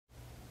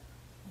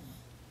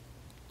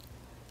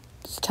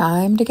It's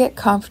time to get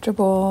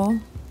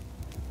comfortable.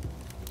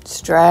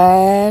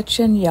 Stretch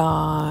and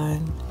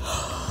yawn.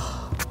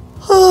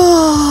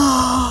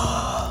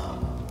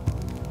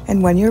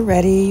 And when you're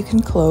ready, you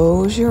can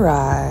close your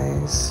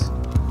eyes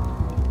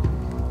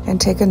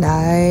and take a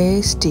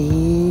nice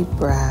deep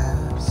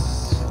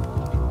breath,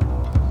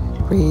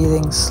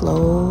 breathing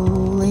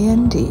slowly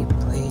and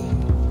deeply.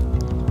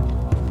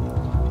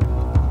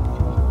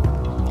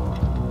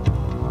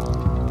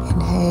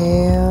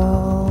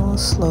 Inhale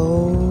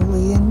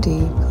slowly and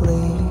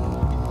deeply,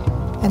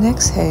 and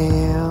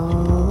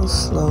exhale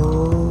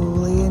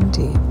slowly and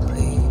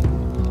deeply.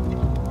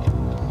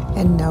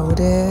 And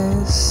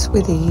notice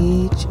with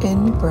each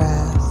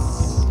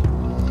in-breath,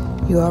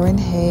 you are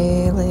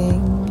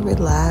inhaling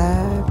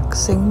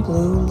relaxing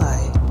blue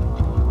light.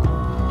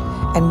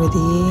 And with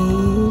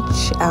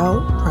each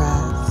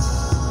out-breath,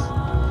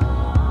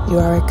 you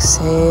are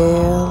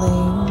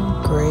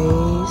exhaling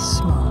gray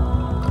smoke.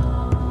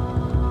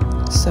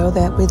 So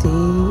that with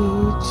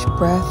each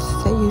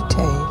breath that you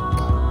take,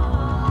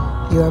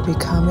 you are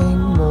becoming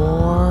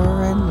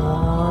more and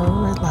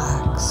more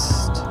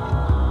relaxed,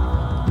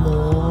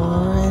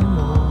 more and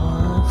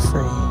more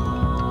free.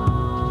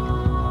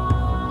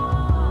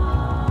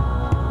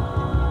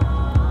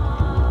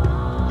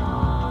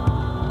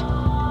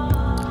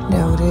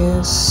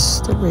 Notice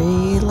the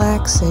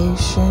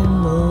relaxation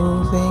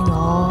moving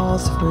all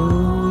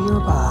through your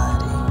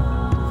body,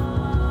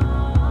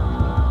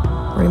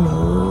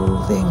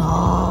 removing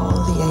all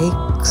the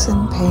aches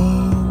and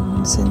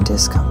pains and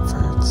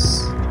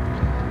discomforts.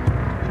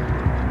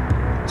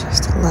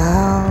 Just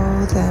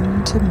allow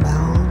them to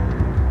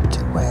melt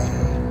away.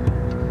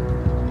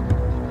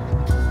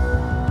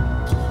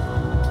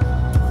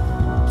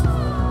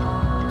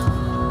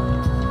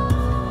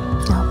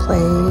 Now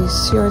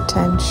place your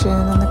attention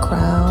on the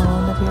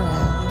crown of your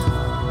head,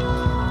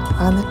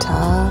 on the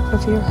top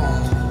of your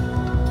head,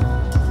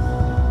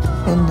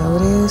 and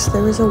notice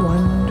there is a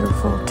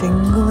wonderful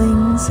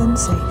tingling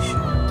sensation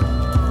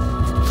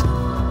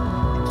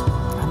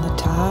on the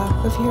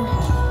top of your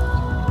head.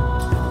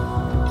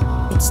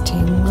 It's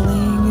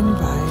tingling and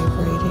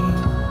vibrating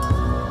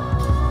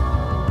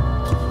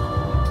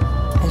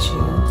as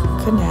you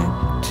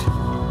connect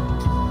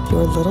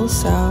your little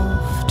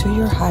self to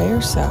your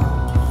higher self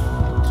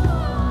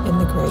in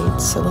the great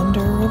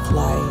cylinder of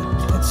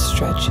light that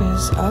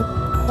stretches up,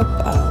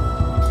 up, up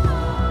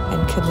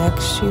and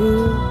connects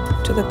you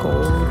to the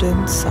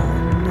golden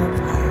sun of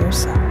higher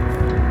self.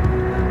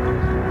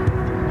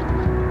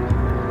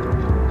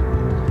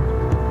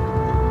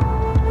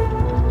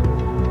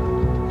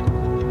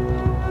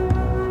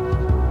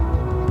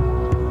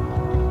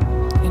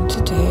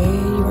 Today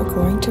you are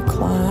going to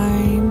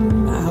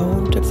climb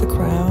out of the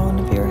crown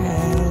of your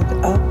head,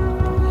 up,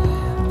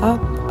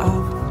 up,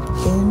 up,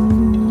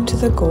 into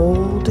the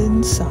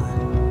golden sun.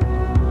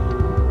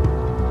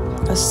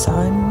 A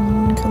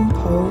sun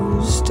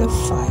composed of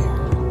fire,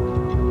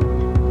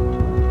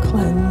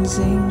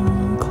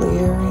 cleansing,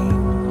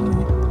 clearing,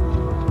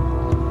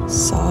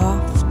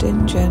 soft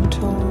and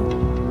gentle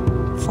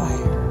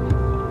fire.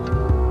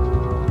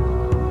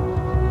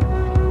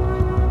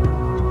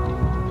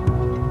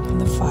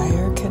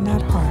 Fire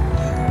cannot harm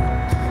you,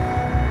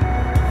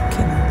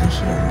 can only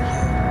heal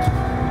you.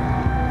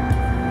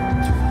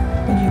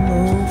 When you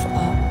move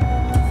up,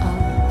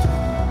 up,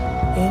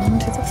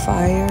 into the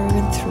fire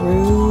and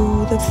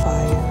through the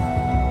fire,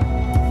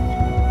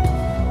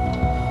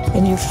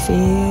 and you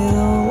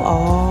feel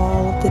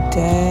all of the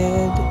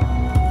dead,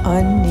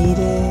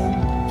 unneeded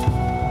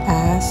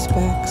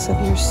aspects of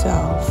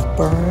yourself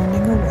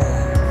burning away.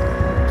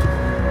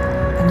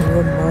 And you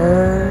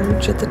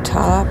emerge at the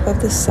top of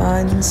the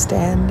sun,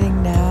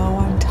 standing now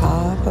on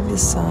top of the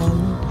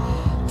sun,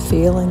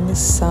 feeling the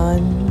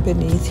sun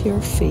beneath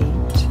your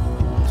feet.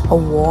 A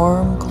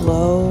warm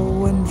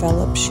glow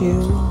envelops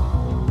you,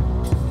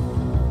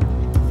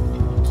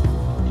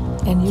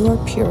 and you are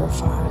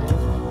purified.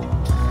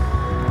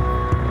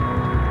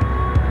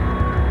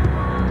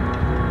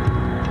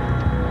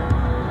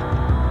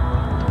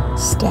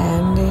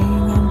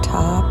 Standing on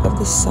top of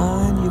the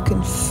sun, you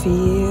can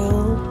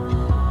feel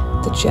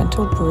the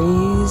gentle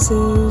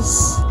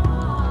breezes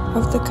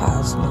of the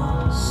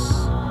cosmos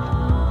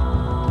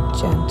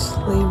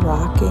gently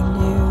rocking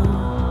you,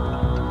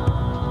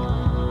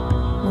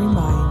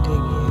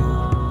 reminding you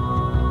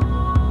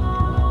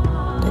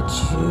that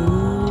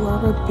you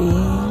are a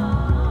being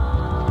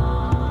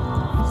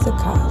of the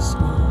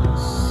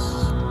cosmos.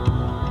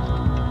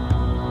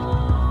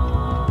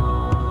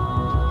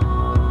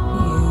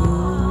 You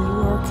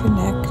are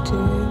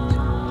connected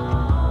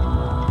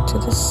to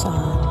the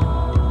sun,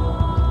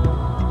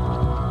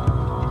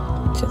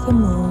 to the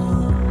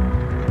moon,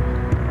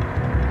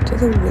 to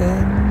the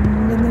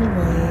wind and the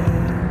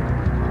rain,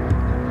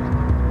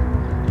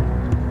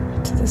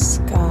 to the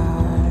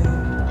sky,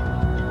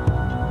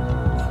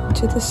 and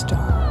to the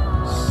stars.